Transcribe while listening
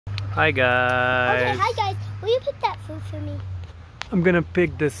Hi guys. Okay, hi guys. Will you pick that fruit for me? I'm gonna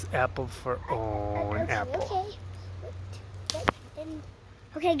pick this apple for an Okay, apple.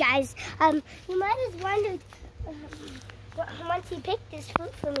 Okay, guys. You might have wondered once you picked this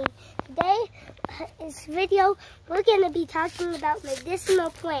fruit for me. Today, this video, we're gonna be talking about medicinal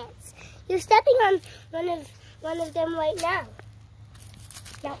plants. You're stepping on one of them right now.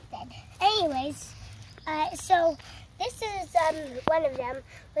 Not dead. Anyways, so this is one of them,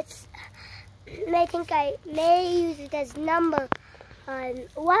 which I think I may use it as number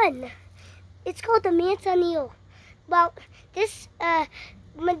 1. It's called the Medicinal. Well, this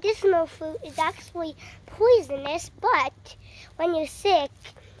medicinal fruit is actually poisonous, but when you're sick,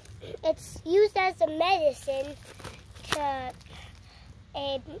 it's used as a medicine to,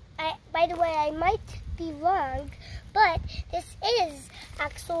 by the way, I might be wrong, but this is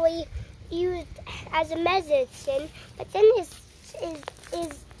actually used as a medicine, but then it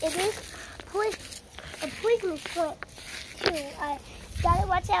is a poisonous plant too. Gotta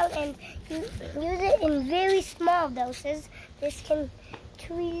watch out and use it in very small doses. This can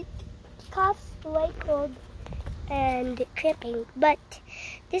treat cough, light cold, and cramping. But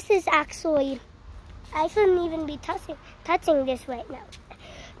this is actually, I shouldn't even be touching this right now.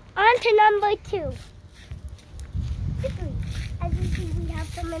 On to number 2. As you see, we have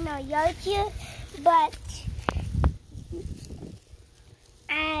some in our yard here, but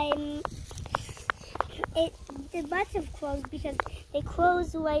the lots of closed because they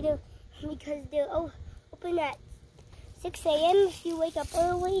close later because they're open at 6 a.m. if you wake up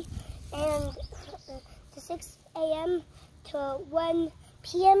early, and to 6 a.m. to 1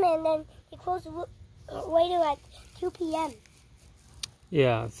 p.m. and then they close later at 2 p.m.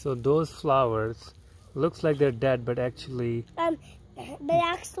 Yeah, so those flowers looks like they're dead, but actually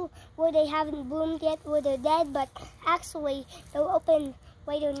where they haven't bloomed yet, where they're dead, but actually they'll open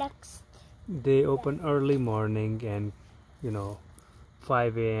later next. They open early morning and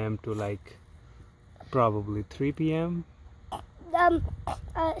 5 a.m. to like probably 3 p.m.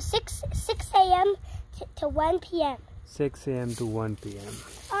 6 a.m. to 1 p.m. 6 a.m. to 1 p.m.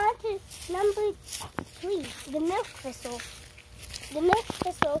 On to number 3, the milk thistle. The milk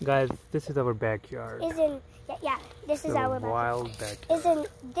thistle, guys, this is our backyard. This is our wild backyard. Isn't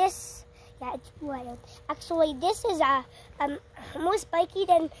this? Yeah, it's wild. Actually, this is more spiky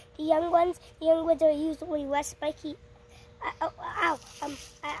than the young ones. The young ones are usually less spiky. Ow!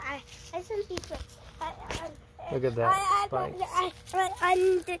 I shouldn't be quick. Look at that spikes. On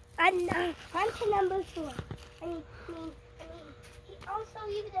to number 4. I mean, also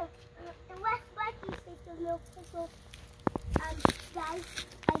use the less spiky state of milk thistle. Guys,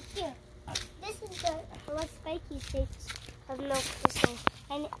 here. This is the less spiky states of milk thistle,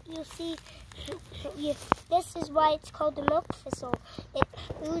 and you'll see. This is why it's called the milk thistle. It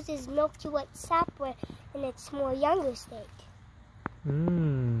loses milk to its sap in its more younger state.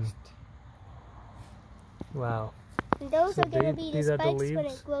 Wow. And those are going to be the spikes when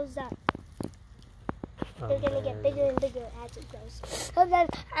it grows up. They're going to get bigger and bigger as it grows. So then,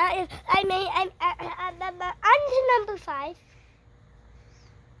 on to number 5.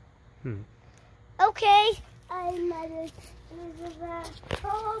 Okay, I might have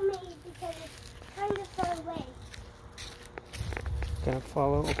follow me because it's kind of far away. Gonna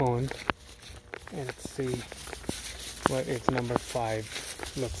follow on and see what its number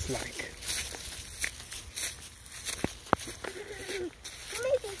 5 looks like. You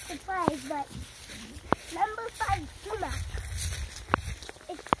may be surprised, but number 5,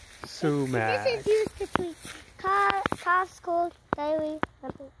 sumac. This is used to treat coughs, cold, diarrhea,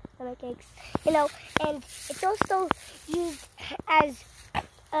 stomach aches, and it's also used as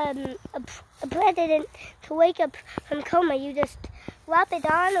a precedent to wake up from coma. You just wrap it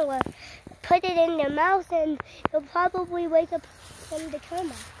on or put it in your mouth and you'll probably wake up from the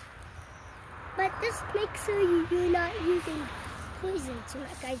coma. But just make sure you're not using poison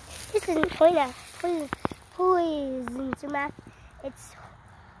sumac, guys. This isn't poison sumac. It's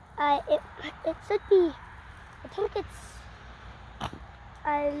it should be, I think it's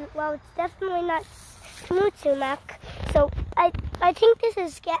well, it's definitely not smooth sumac. So I think this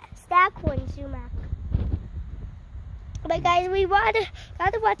is stackhorn sumac. But guys, we gotta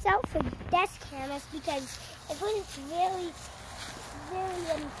watch out for death camas because I think it's very,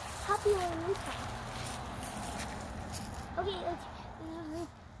 very popular in Utah. Okay,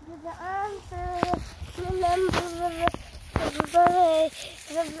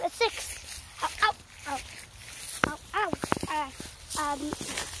 number 6.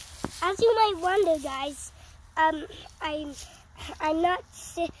 As you might wonder, guys, I'm not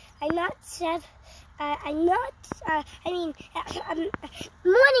I'm not. Morning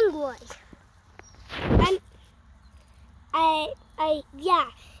glory. Yeah.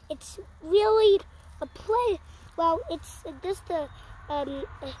 It's really a play. Well, it's just to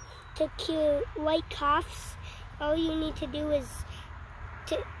cure white coughs. All you need to do is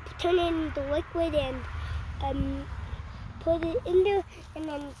to turn in the liquid and put it in there, and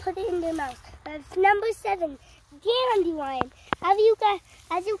then put it in their mouth. Number 7, dandelion. As you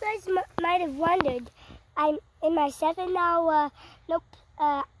guys might have wondered, I'm in my 7 now. Nope.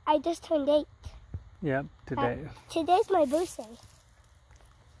 I just turned 8. Yep, today. Today's my birthday.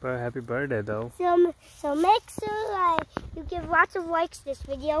 But happy birthday, though. So make sure you give lots of likes this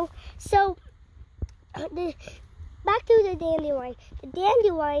video. So back to the dandelion. The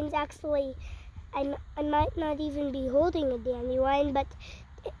dandelion's actually, I might not even be holding a dandelion, but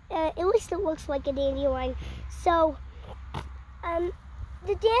at least it looks like a dandelion. So the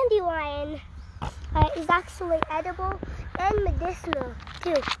dandelion is actually edible and medicinal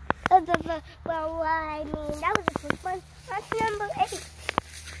too. Well, that was the first one. That's number 8.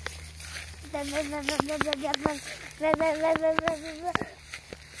 This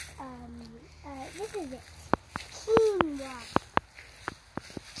is it.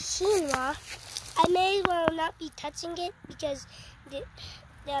 Quinoa. I may as well not be touching it because the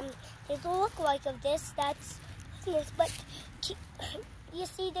look like of this. That's this. But you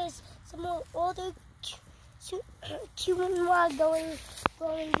see, there's some more older quinoa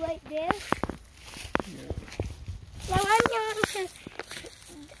going right there. Yeah. Now I'm going to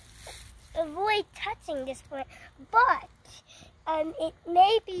avoid touching this plant, but it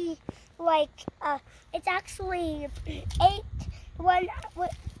may be like it's actually 8. The one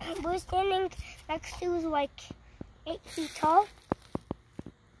we're standing next to is like 8 feet tall.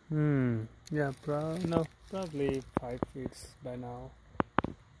 Yeah, probably 5 feet by now.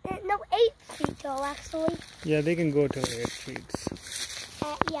 No, 8 feet tall actually. Yeah, they can go to 8 feet.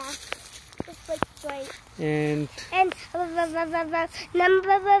 Yeah, just like right. And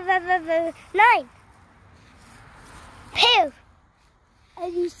number 9. Pear.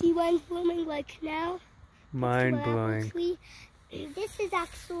 As you see, one blooming like now. mind blowing. This is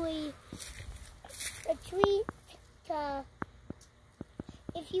actually a tree.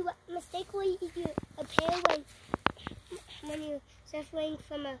 If you mistakenly eat a pear when you're suffering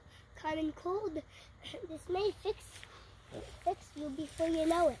from a common cold, this may fix you before you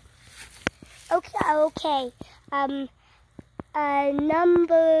know it. Okay.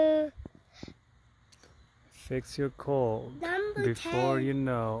 Number. Fix your cold Number before 10. you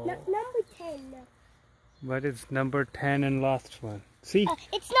know. Number 10. But it's number 10 and last one. See?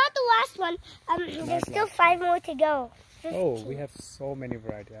 It's not the last one. There's still 5 more to go. 15. Oh, we have so many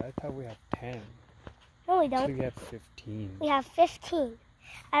varieties. I thought we have 10. No, we don't. So we have 15. We have 15.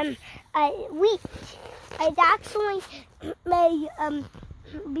 Wheat. It actually may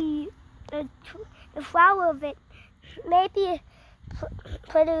be the flower of it. Maybe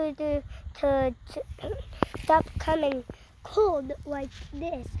put it to stop coming cold like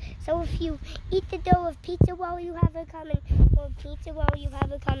this. So if you eat the dough of pizza while you have a common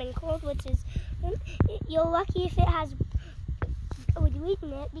cold, which is, you're lucky if it has wheat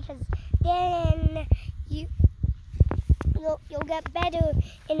in it, because then you'll get better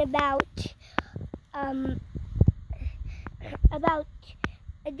in about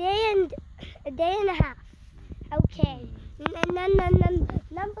a day and a half. Okay.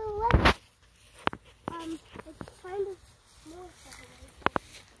 Number 11. It's kind of more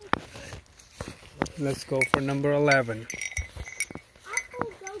separated. Let's go for number 11. Apple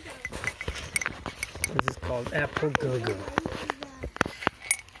Go-Go. This is called Apple Go-Go.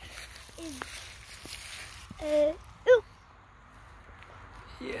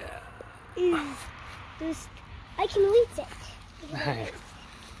 I can reach it.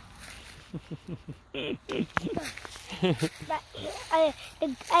 But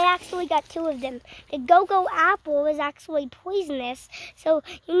I actually got 2 of them. The Go-Go apple is actually poisonous, so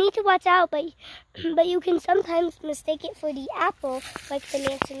you need to watch out. But you can sometimes mistake it for the apple, like the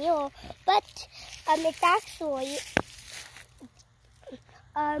Medicinal. But it's actually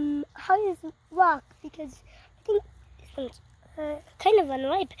hard as rock, because I think this one's kind of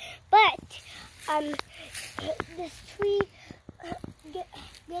unripe. But this tree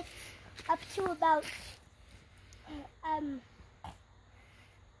gets up to about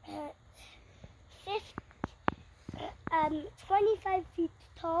 25 feet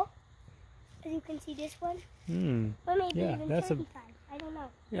tall, as you can see this one. Or maybe even 35. I don't know.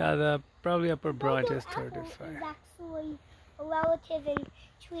 Yeah, the probably upper branch is Apple 35. is actually a relative in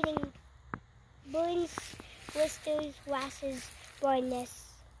treating burns, blisters, rashes, blindness.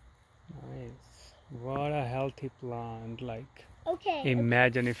 Nice. What a healthy plant. Like, Okay.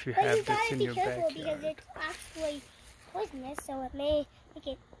 imagine if you But have you this gotta in be your careful backyard. because it's actually poisonous, so it may make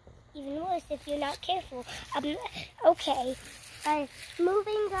it even worse if you're not careful. Okay.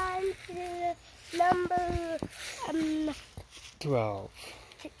 Moving on to number 12.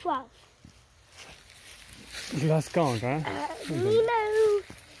 12. Last count, huh? Nemo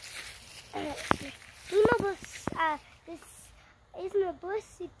bush. This isn't a bush,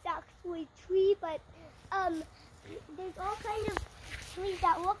 it's actually a tree, but there's all kinds of trees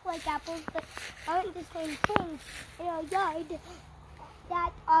that look like apples but aren't the same thing in our yard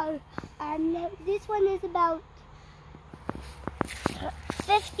that are, this one is about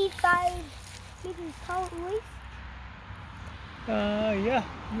 55 meters tall at least. Yeah,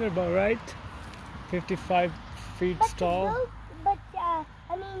 you're about right. 55 feet tall.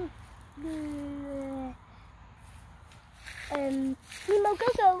 The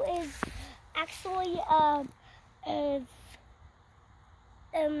Nemogogo is actually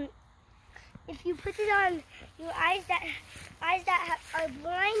if you put it on your eyes that are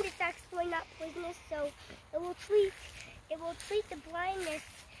blind, it's actually not poisonous, so it will treat the blindness.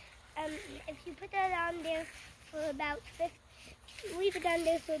 If you put that on there for about leave it on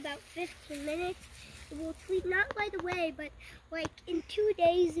there for about 15 minutes, it will treat, not right away, but like in 2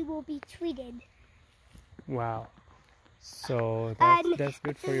 days it will be treated. Wow. So that's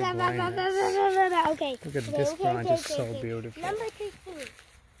good for your blindness. Okay. Look at this branch, is so beautiful. Number 13.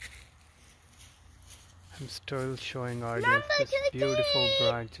 I'm still showing audience Number these 13. beautiful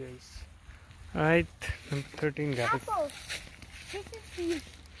branches. Alright, number 13 guys. Apples. This is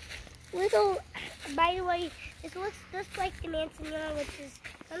the little, by the way, this looks just like the Medicinal, which is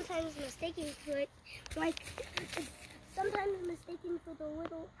sometimes mistaken for it. Like, it's sometimes mistaken for the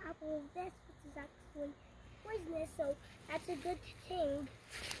little apple of this, which is actually poisonous, so that's a good thing.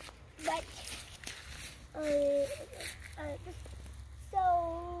 But, so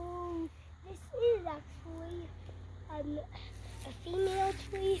this is actually a female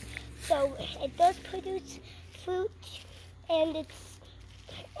tree, so it does produce fruit, and its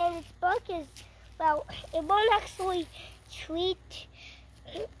bark is, well, it won't actually treat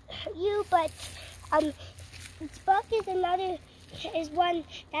you, but its bark is one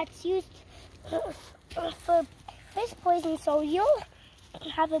that's used for fish poison, so you'll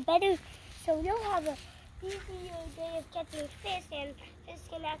have a easier day of catching fish, and fish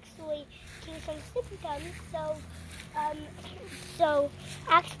can actually do some symptoms. So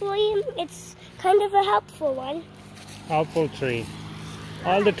actually it's kind of a helpful one. Apple tree.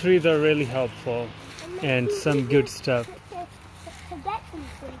 All the trees are really helpful and some good stuff.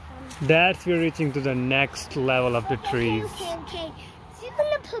 That's we're reaching to the next level of the trees. Okay.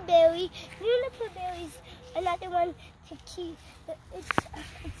 Juniper berry. Juniper berries, another one to keep. Its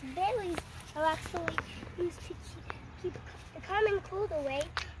berries are actually used to keep the common cold away.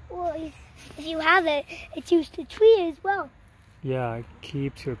 Or if you have it, it's used to treat as well. Yeah, it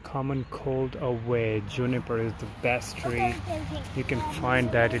keeps your common cold away. Juniper is the best tree. Okay. You can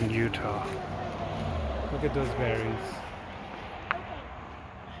find that in Utah. Look at those berries.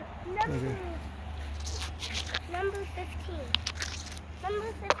 Okay. Number 15.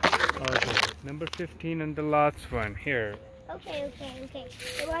 Number 15. Okay, number 15 and the last one here. Okay.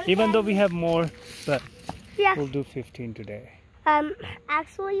 Even though we have more, but yeah, we'll do 15 today.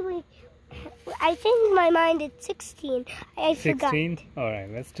 Actually, I think in my mind it's 16. I forgot. 16th? Alright,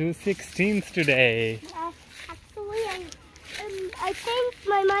 let's do 16th today. Actually, I think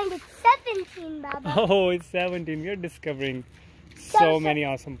my mind is 17, Baba. Oh, it's 17. We're discovering so many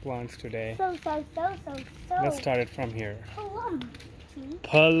awesome plants today. So. Let's start it from here. Plum.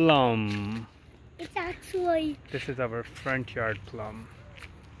 Plum. It's actually... This is our front yard plum.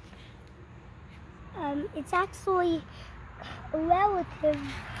 It's actually a relative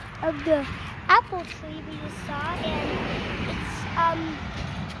of the apple tree we just saw, and it's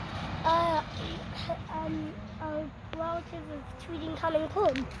a relative of treating common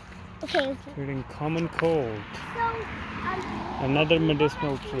cold. Okay. Treating common cold. So, another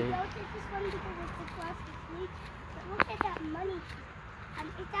medicinal tree. But look at that money.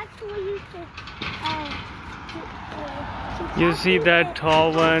 It's actually used to you see that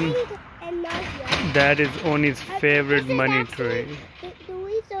tall one? And nausea. That is Oni's favorite money tree. The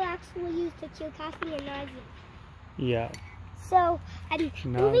leaves are actually used to cure coughing and nausea. Yeah. So,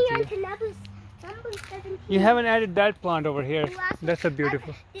 moving on to number 17. You haven't added that plant over here. That's a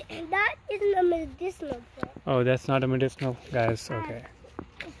beautiful. That isn't a medicinal plant. Oh, that's not a medicinal, guys. Okay.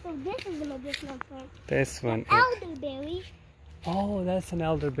 So this is a medicinal plant. This one. Elderberry. Oh, that's an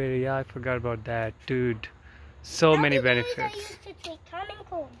elderberry. Yeah, I forgot about that, dude. So many benefits. Elderberries are used to treat common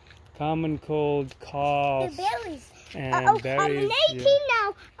cold. common cold, cough, The berries. and berries. I'm 18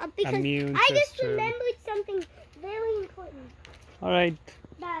 now because Immune I just system. remembered something very important. All right,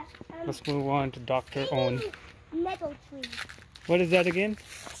 That let's move on to Dr. Owen. stinging nettle tree. What is that again?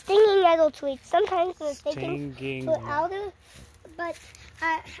 Stinging nettle tree. Sometimes mistaken Stinging. for alder, but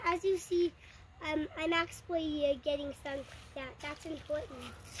as you see, I'm actually getting stung. Yeah, that's important.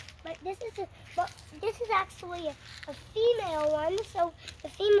 But this is actually a female one, so the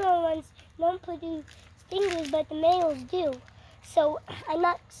female ones don't produce stingers, but the males do. So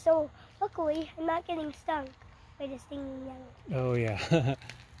luckily I'm not getting stung by the stinging nettle. Oh yeah,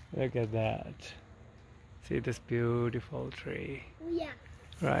 look at that. See this beautiful tree Yeah.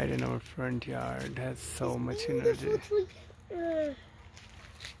 right in our front yard. Has so much Beautiful energy. tree.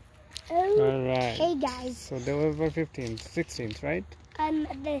 All right. Hey guys. So they were 15th, 16th, right?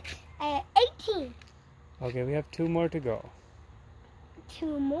 The 18. Okay, we have 2 more to go.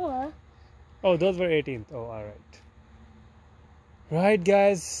 2 more. Oh, those were 18th. Oh, all right. Right,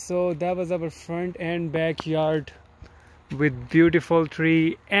 guys. So that was our front and backyard with beautiful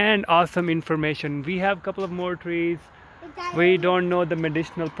tree and awesome information. We have a couple of more trees. We don't know the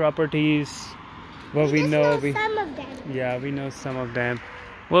medicinal properties, but we know some of them. Yeah, we know some of them.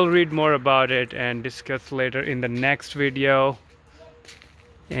 We'll read more about it and discuss later in the next video.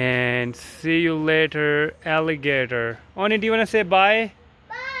 And see you later, alligator. Oni, do you want to say bye?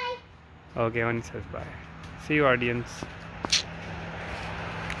 Bye. Okay, Oni says bye. See you, audience.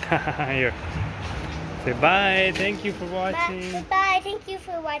 Here. Say bye. Thank you for watching. Bye. Thank you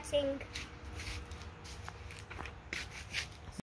for watching.